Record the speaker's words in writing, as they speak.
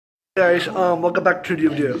Guys, welcome back to the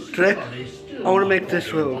video. Today, I want to make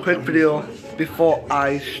this real quick video before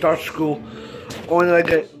I start school. I want to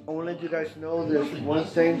let you guys know this one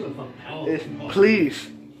thing is, please,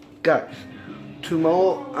 guys,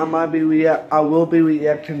 tomorrow I will be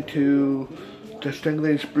reacting to the Stranger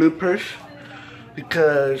Things bloopers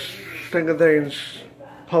because Stranger Things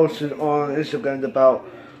posted on Instagram about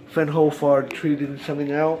Finn Wolfhard tweeting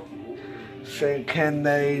something out, saying can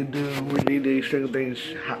they do release the Stranger Things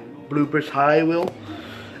bloopers how I will,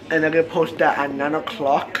 and I'm gonna post that at 9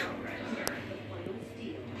 o'clock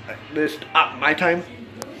this my time,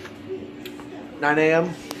 9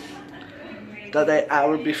 a.m. that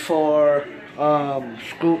hour before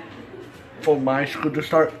school, for my school to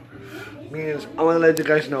start. Means I want to let you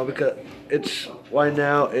guys know because it's right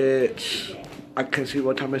now. I can see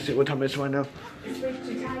what time is it. What time is it right now?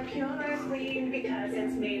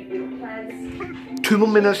 2 more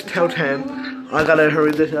minutes till 10. I gotta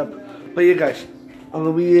hurry this up. But yeah, guys, I'm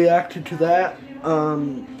gonna be reacting to that.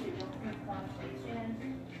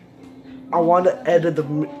 I want to edit the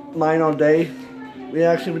Mine All Day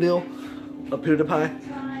reaction video of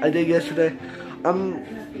PewDiePie I did yesterday. I'm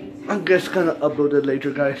just gonna upload it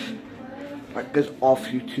later, guys. I guess off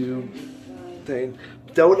YouTube thing.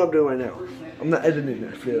 That's what I'm doing right now. I'm not editing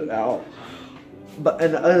this video at all.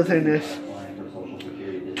 And the other thing is,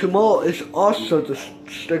 tomorrow is also the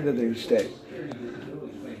Stranger Things Day.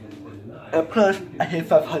 And plus, I hit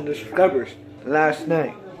 500 subscribers last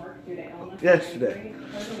night.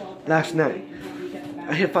 Last night.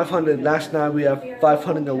 I hit 500 last night. We have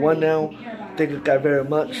 501 now. Thank you guys very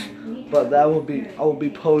much. But I will be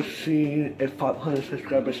posting a 500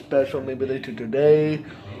 subscriber special maybe later today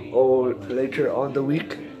or later on the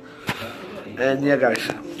week. And yeah, guys,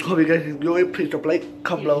 hope you guys enjoy. Please drop a like,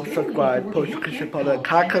 comment below, subscribe, post notification part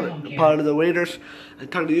of the Raiders,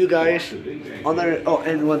 and talk to you guys on there. Oh,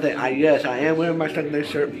 and one thing, I am wearing my Stranger Things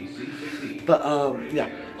shirt. But yeah,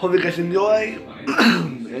 hope you guys enjoy.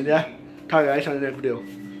 And yeah, talk to you guys on the next video.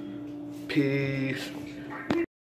 Peace.